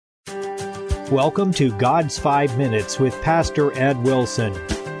Welcome to God's 5 Minutes with Pastor Ed Wilson.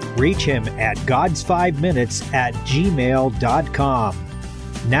 Reach him at gods5minutes@gmail.com.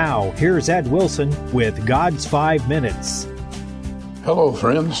 Now, here's Ed Wilson with God's 5 Minutes. Hello,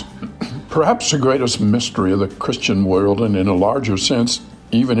 friends. Perhaps the greatest mystery of the Christian world, and in a larger sense,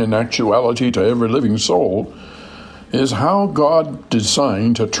 even in actuality to every living soul, is how God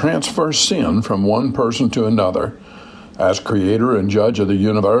designed to transfer sin from one person to another. As creator and judge of the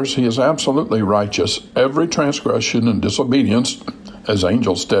universe, he is absolutely righteous. Every transgression and disobedience, as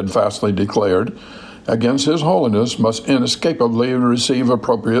angels steadfastly declared, against his holiness must inescapably receive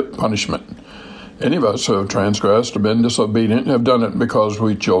appropriate punishment. Any of us who have transgressed or been disobedient have done it because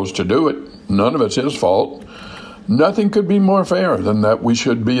we chose to do it. None of it's his fault. Nothing could be more fair than that we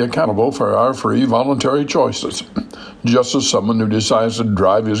should be accountable for our free voluntary choices. Just as someone who decides to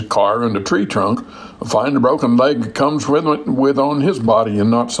drive his car in a tree trunk will find a broken leg comes with on his body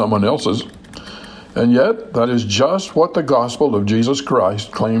and not someone else's. And yet, that is just what the gospel of Jesus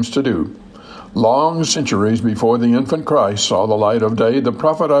Christ claims to do. Long centuries before the infant Christ saw the light of day, the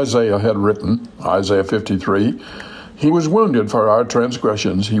prophet Isaiah had written, Isaiah 53, "He was wounded for our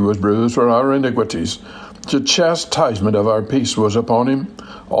transgressions, he was bruised for our iniquities. The chastisement of our peace was upon him.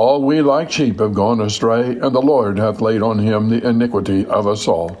 All we like sheep have gone astray, and the Lord hath laid on him the iniquity of us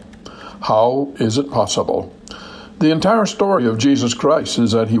all." How is it possible? The entire story of Jesus Christ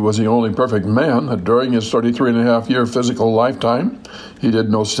is that he was the only perfect man, that during his 33-and-a-half-year physical lifetime, he did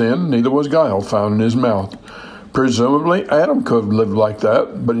no sin, neither was guile found in his mouth. Presumably, Adam could have lived like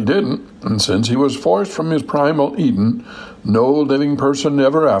that, but he didn't, and since he was forced from his primal Eden, no living person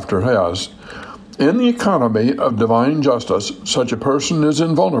ever after has. In the economy of divine justice, such a person is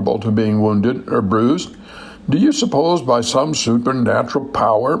invulnerable to being wounded or bruised. Do you suppose by some supernatural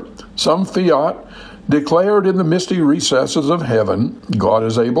power, some fiat, declared in the misty recesses of heaven, God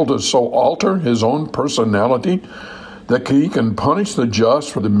is able to so alter his own personality that he can punish the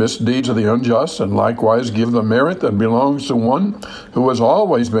just for the misdeeds of the unjust and likewise give the merit that belongs to one who has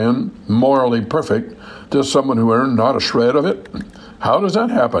always been morally perfect to someone who earned not a shred of it? How does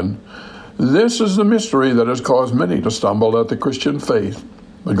that happen? This is the mystery that has caused many to stumble at the Christian faith,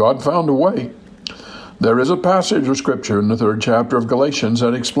 but God found a way. There is a passage of Scripture in the 3rd chapter of Galatians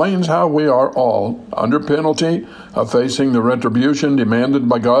that explains how we are all, under penalty of facing the retribution demanded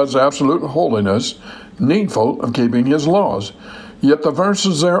by God's absolute holiness, needful of keeping his laws. Yet the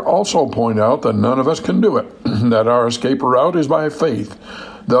verses there also point out that none of us can do it, that our escape route is by faith,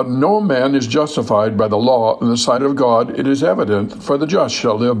 that no man is justified by the law in the sight of God. It is evident, for the just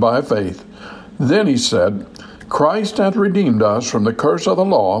shall live by faith. Then he said, Christ hath redeemed us from the curse of the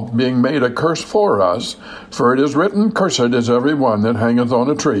law, being made a curse for us, for it is written, Cursed is every one that hangeth on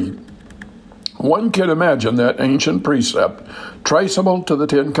a tree. One can imagine that ancient precept, traceable to the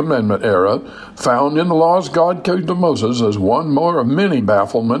Ten Commandment era, found in the laws God gave to Moses as one more of many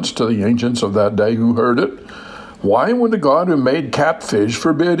bafflements to the ancients of that day who heard it. Why would the God who made catfish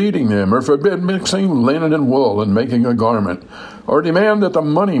forbid eating them, or forbid mixing linen and wool and making a garment, or demand that the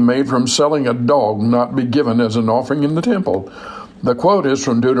money made from selling a dog not be given as an offering in the temple? The quote is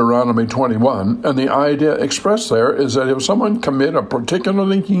from Deuteronomy 21, and the idea expressed there is that if someone commit a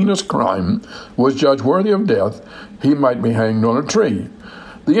particularly heinous crime, was judged worthy of death, he might be hanged on a tree.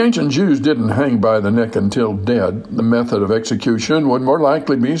 The ancient Jews didn't hang by the neck until dead. The method of execution would more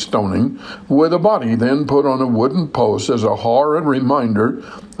likely be stoning, with a body then put on a wooden post as a horrid reminder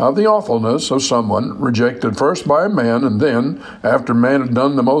of the awfulness of someone rejected first by a man, and then, after man had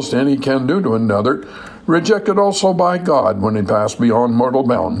done the most any can do to another, rejected also by God when he passed beyond mortal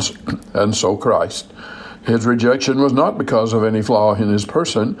bounds. And so Christ. His rejection was not because of any flaw in his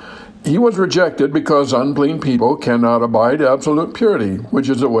person. He was rejected because unclean people cannot abide absolute purity, which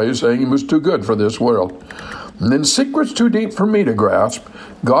is a way of saying he was too good for this world. And in secrets too deep for me to grasp,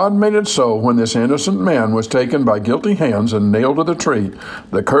 God made it so when this innocent man was taken by guilty hands and nailed to the tree.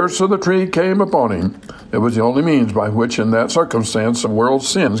 The curse of the tree came upon him. It was the only means by which in that circumstance the world's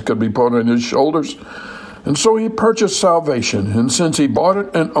sins could be put on his shoulders. And so he purchased salvation, and since he bought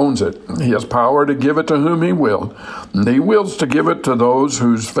it and owns it, he has power to give it to whom he will. And he wills to give it to those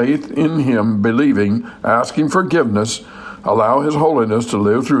whose faith in him, believing, asking forgiveness, allow his holiness to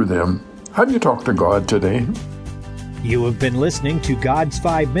live through them. Have you talked to God today? You have been listening to God's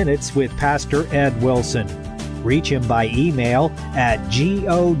 5 Minutes with Pastor Ed Wilson. Reach him by email at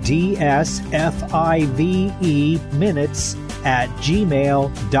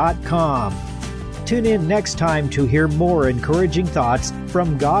godsfive-minutes@gmail.com. Tune in next time to hear more encouraging thoughts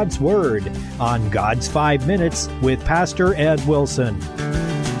from God's Word on God's 5 Minutes with Pastor Ed Wilson.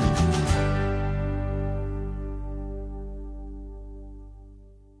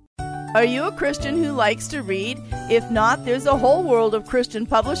 Are you a Christian who likes to read? If not, there's a whole world of Christian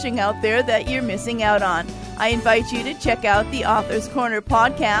publishing out there that you're missing out on. I invite you to check out the Author's Corner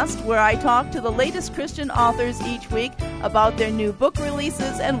podcast, where I talk to the latest Christian authors each week about their new book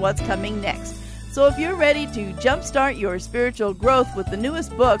releases and what's coming next. So if you're ready to jumpstart your spiritual growth with the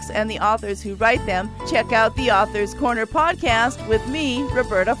newest books and the authors who write them, check out the Author's Corner podcast with me,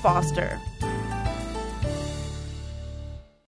 Roberta Foster.